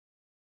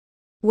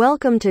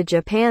Welcome to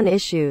Japan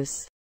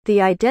Issues.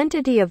 The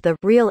identity of the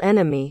real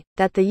enemy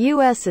that the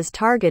US is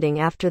targeting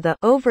after the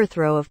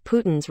overthrow of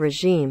Putin's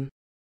regime.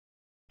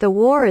 The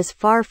war is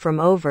far from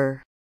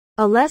over.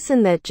 A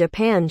lesson that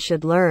Japan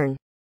should learn.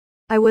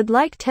 I would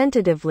like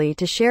tentatively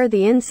to share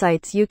the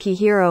insights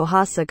Yukihiro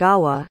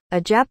Hasegawa,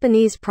 a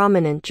Japanese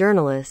prominent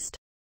journalist.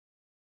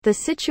 The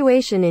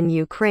situation in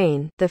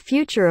Ukraine, the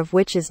future of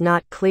which is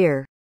not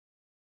clear.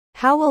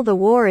 How will the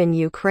war in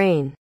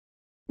Ukraine,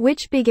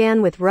 which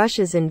began with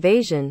Russia's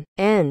invasion,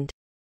 end?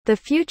 The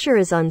future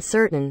is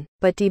uncertain,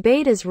 but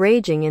debate is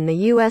raging in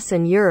the US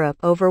and Europe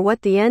over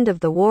what the end of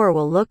the war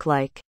will look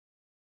like.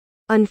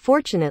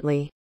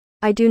 Unfortunately,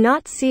 I do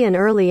not see an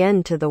early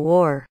end to the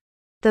war.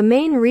 The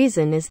main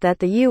reason is that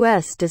the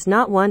US does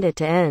not want it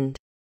to end.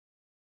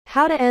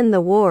 How to end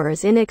the war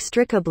is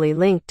inextricably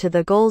linked to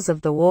the goals of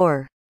the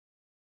war.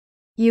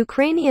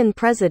 Ukrainian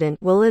President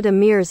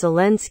Volodymyr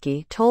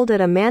Zelensky told at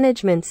a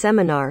management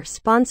seminar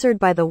sponsored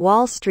by the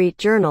Wall Street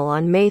Journal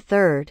on May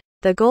 3,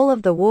 the goal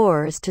of the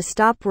war is to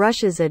stop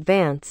Russia's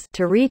advance,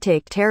 to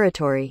retake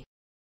territory,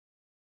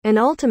 and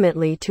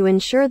ultimately to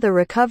ensure the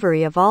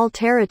recovery of all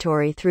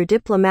territory through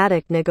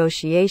diplomatic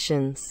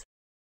negotiations.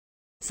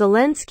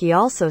 Zelensky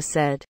also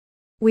said,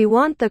 "We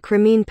want the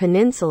Crimean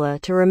Peninsula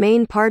to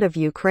remain part of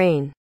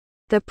Ukraine."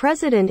 The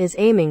president is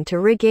aiming to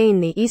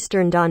regain the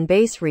eastern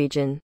Donbass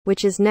region,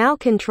 which is now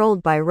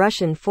controlled by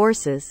Russian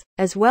forces,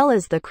 as well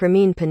as the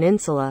Crimean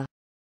Peninsula,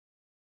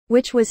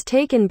 which was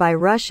taken by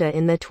Russia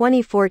in the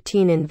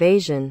 2014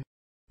 invasion.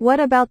 What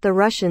about the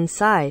Russian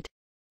side?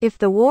 If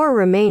the war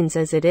remains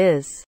as it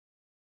is,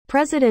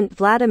 President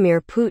Vladimir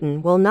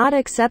Putin will not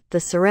accept the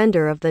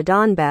surrender of the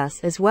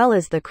Donbass as well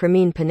as the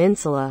Crimean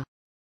Peninsula.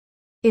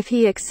 If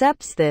he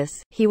accepts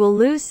this, he will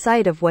lose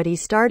sight of what he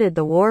started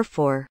the war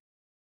for.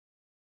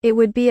 It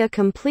would be a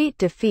complete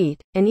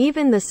defeat, and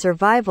even the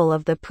survival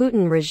of the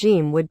Putin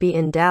regime would be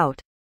in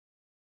doubt.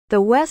 The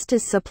West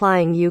is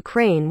supplying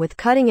Ukraine with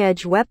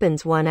cutting-edge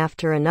weapons one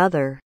after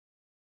another,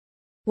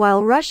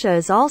 while Russia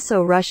is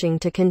also rushing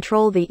to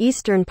control the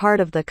eastern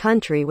part of the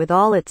country with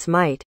all its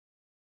might.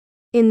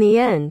 In the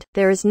end,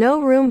 there is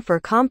no room for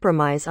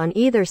compromise on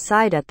either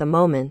side at the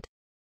moment,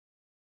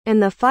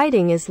 and the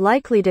fighting is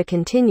likely to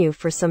continue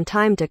for some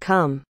time to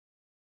come.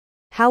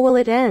 How will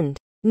it end?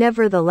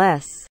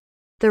 Nevertheless,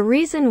 the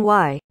reason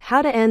why,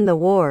 how to end the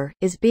war,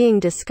 is being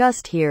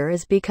discussed here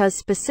is because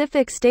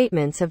specific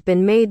statements have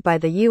been made by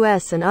the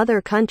US and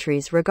other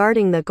countries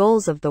regarding the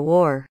goals of the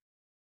war.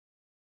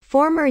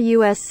 Former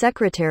US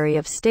Secretary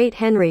of State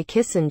Henry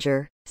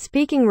Kissinger,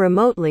 speaking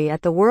remotely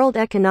at the World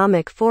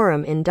Economic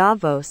Forum in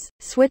Davos,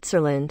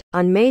 Switzerland,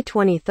 on May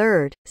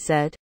 23,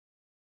 said,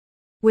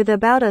 "With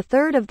about a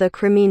third of the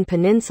Crimean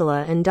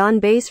Peninsula and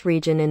Donbass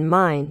region in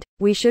mind,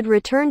 we should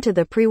return to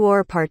the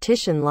pre-war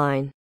partition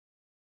line.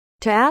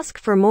 To ask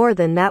for more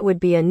than that would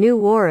be a new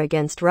war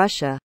against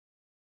Russia.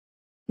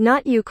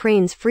 Not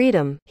Ukraine's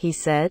freedom," he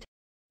said.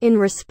 In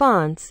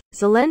response,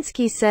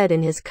 Zelensky said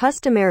in his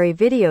customary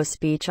video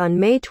speech on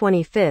May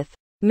 25,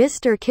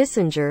 "Mr.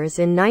 Kissinger is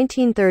in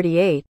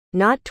 1938,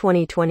 not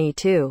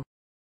 2022.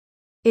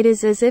 It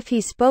is as if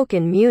he spoke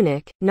in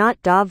Munich,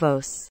 not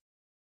Davos."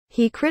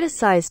 He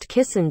criticized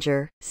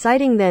Kissinger,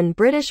 citing then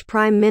British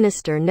Prime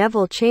Minister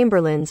Neville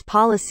Chamberlain's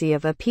policy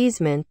of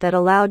appeasement that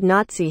allowed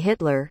Nazi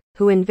Hitler,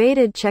 who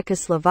invaded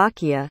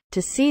Czechoslovakia,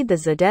 to cede the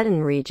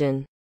Sudeten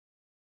region.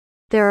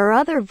 There are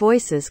other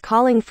voices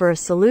calling for a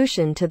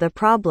solution to the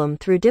problem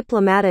through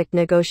diplomatic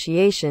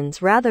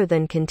negotiations rather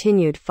than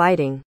continued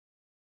fighting.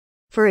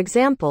 For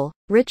example,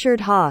 Richard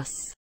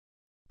Haass,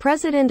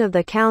 president of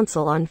the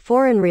Council on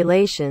Foreign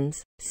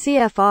Relations,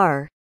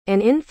 CFR, an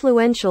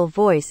influential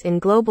voice in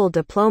global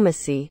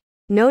diplomacy,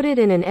 noted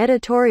in an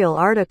editorial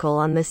article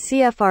on the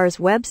CFR's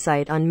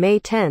website on May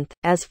 10,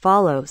 as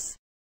follows.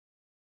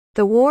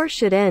 "The war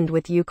should end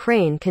with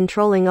Ukraine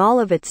controlling all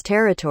of its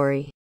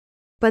territory.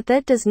 But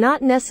that does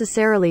not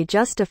necessarily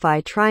justify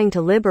trying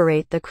to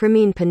liberate the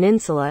Crimean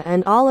Peninsula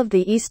and all of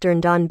the eastern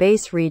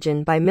Donbass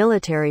region by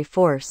military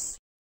force.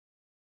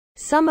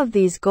 Some of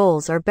these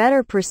goals are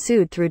better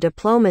pursued through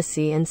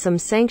diplomacy and some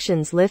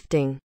sanctions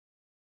lifting."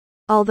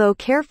 Although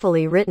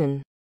carefully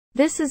written,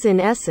 this is in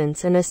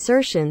essence an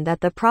assertion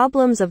that the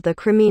problems of the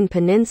Crimean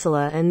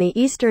Peninsula and the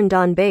eastern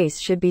Donbass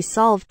should be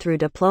solved through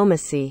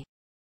diplomacy.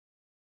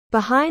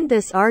 Behind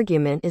this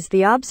argument is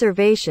the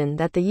observation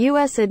that the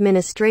U.S.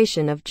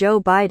 administration of Joe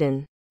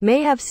Biden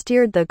may have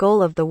steered the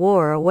goal of the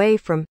war away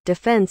from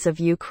defense of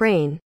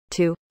Ukraine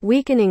to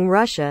weakening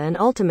Russia and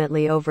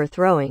ultimately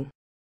overthrowing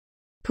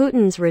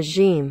Putin's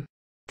regime.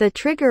 The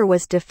trigger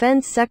was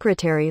Defense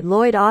Secretary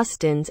Lloyd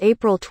Austin's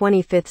April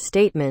 25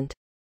 statement.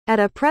 At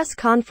a press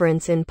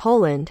conference in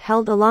Poland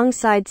held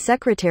alongside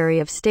Secretary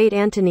of State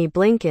Antony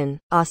Blinken,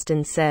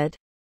 Austin said,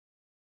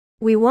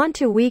 "We want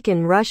to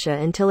weaken Russia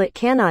until it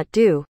cannot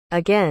do,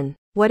 again,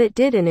 what it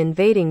did in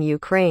invading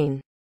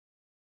Ukraine.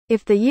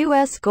 If the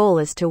U.S. goal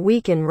is to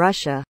weaken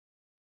Russia,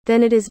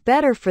 then it is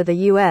better for the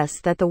U.S.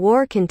 that the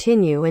war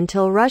continue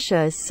until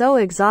Russia is so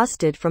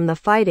exhausted from the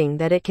fighting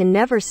that it can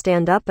never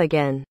stand up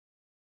again."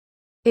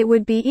 It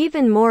would be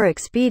even more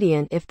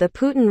expedient if the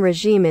Putin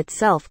regime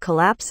itself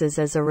collapses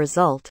as a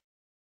result.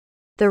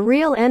 The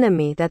real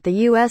enemy that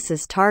the US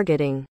is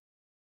targeting.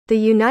 The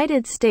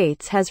United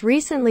States has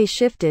recently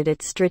shifted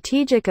its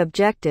strategic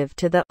objective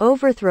to the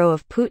overthrow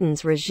of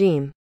Putin's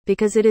regime,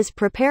 because it is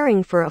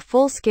preparing for a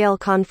full-scale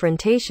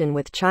confrontation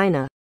with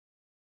China.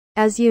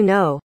 As you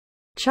know,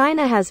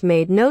 China has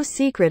made no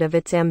secret of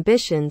its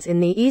ambitions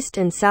in the East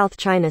and South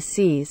China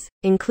Seas,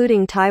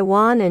 including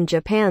Taiwan and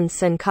Japan's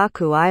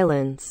Senkaku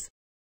Islands.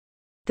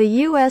 The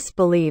US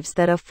believes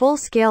that a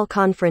full-scale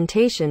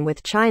confrontation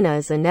with China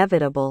is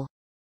inevitable.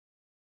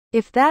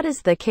 If that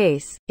is the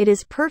case, it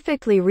is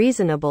perfectly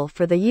reasonable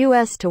for the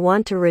US to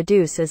want to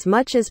reduce as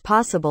much as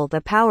possible the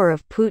power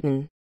of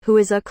Putin, who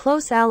is a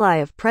close ally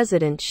of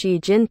President Xi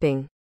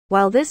Jinping,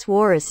 while this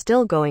war is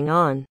still going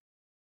on.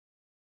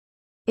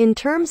 In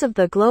terms of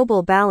the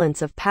global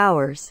balance of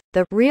powers,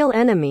 the real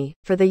enemy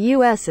for the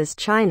US is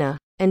China,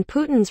 and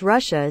Putin's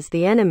Russia is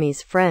the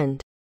enemy's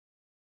friend.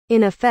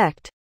 In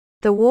effect,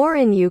 the war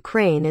in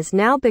Ukraine is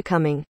now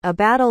becoming a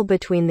battle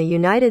between the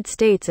United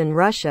States and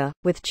Russia,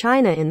 with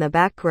China in the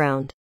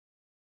background.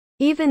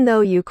 Even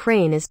though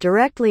Ukraine is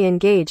directly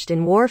engaged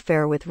in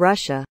warfare with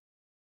Russia,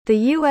 the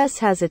US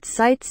has its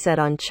sights set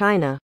on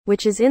China,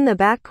 which is in the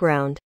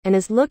background, and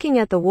is looking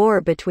at the war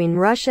between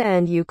Russia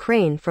and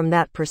Ukraine from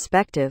that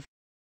perspective.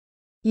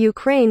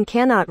 Ukraine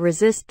cannot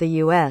resist the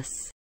US.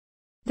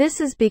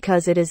 This is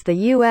because it is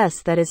the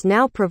US that is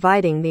now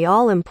providing the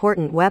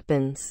all-important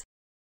weapons.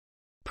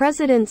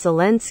 President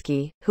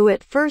Zelensky, who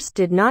at first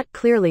did not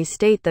clearly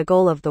state the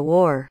goal of the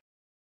war,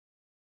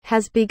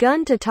 has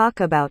begun to talk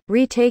about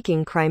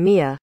retaking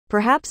Crimea,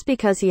 perhaps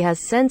because he has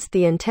sensed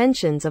the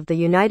intentions of the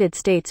United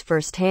States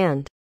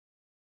firsthand.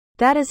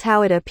 That is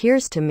how it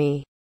appears to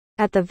me.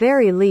 At the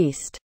very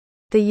least,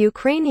 the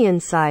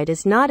Ukrainian side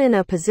is not in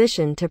a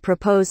position to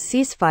propose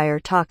ceasefire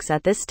talks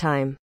at this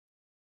time.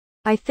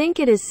 I think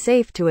it is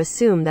safe to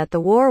assume that the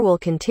war will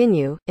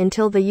continue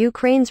until the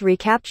Ukraine's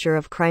recapture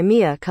of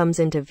Crimea comes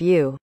into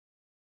view.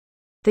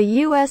 The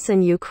US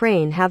and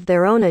Ukraine have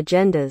their own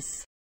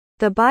agendas.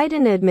 The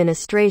Biden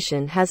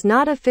administration has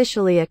not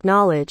officially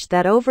acknowledged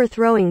that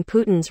overthrowing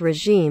Putin's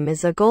regime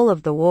is a goal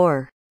of the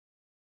war,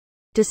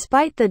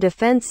 despite the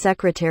defense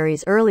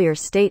secretary's earlier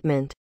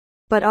statement.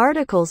 But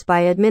articles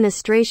by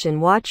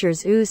administration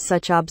watchers ooze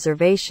such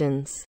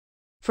observations.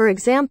 For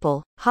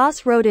example,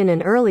 Haas wrote in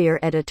an earlier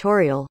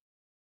editorial,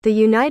 "The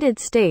United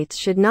States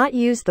should not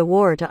use the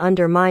war to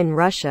undermine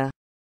Russia.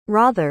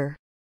 Rather,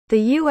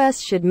 the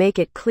US should make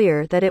it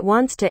clear that it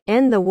wants to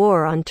end the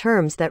war on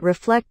terms that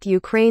reflect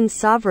Ukraine's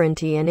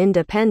sovereignty and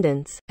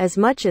independence, as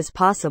much as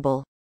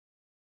possible."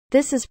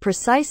 This is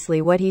precisely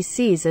what he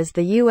sees as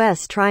the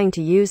US trying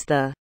to use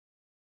the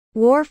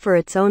war for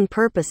its own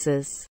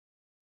purposes.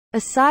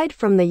 Aside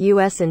from the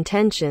US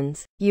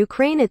intentions,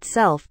 Ukraine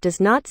itself does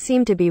not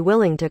seem to be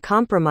willing to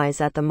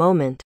compromise at the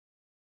moment.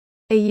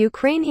 A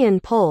Ukrainian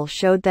poll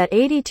showed that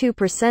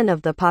 82%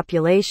 of the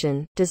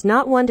population does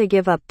not want to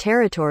give up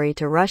territory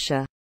to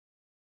Russia.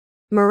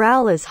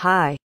 Morale is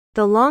high.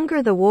 The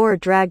longer the war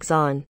drags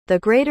on, the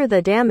greater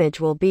the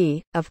damage will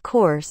be, of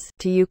course,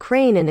 to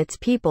Ukraine and its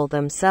people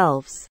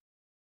themselves.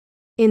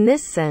 In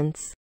this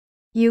sense,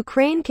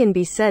 Ukraine can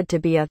be said to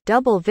be a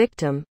double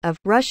victim of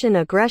Russian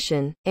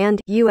aggression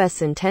and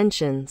US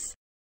intentions.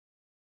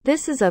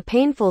 This is a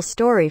painful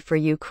story for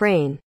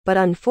Ukraine, but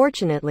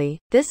unfortunately,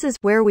 this is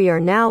where we are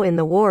now in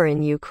the war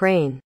in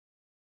Ukraine.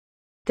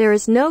 There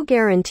is no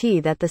guarantee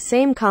that the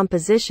same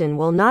composition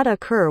will not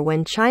occur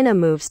when China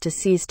moves to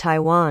seize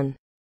Taiwan.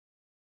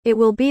 It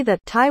will be the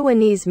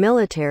Taiwanese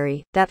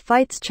military that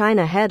fights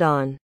China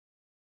head-on,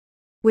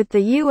 with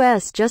the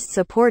US just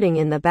supporting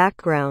in the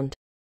background.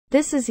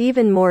 This is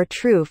even more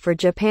true for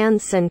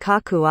Japan's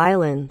Senkaku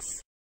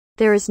Islands.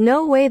 There is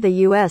no way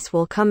the US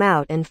will come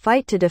out and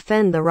fight to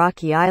defend the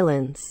Rocky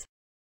Islands,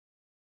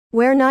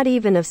 where not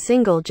even a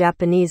single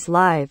Japanese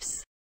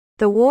lives.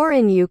 The war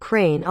in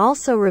Ukraine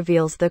also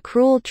reveals the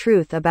cruel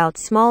truth about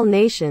small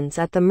nations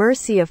at the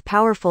mercy of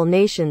powerful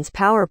nations'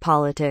 power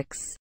politics.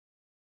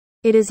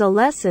 It is a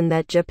lesson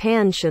that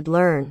Japan should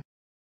learn.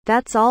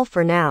 That's all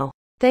for now.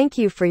 Thank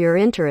you for your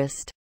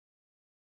interest.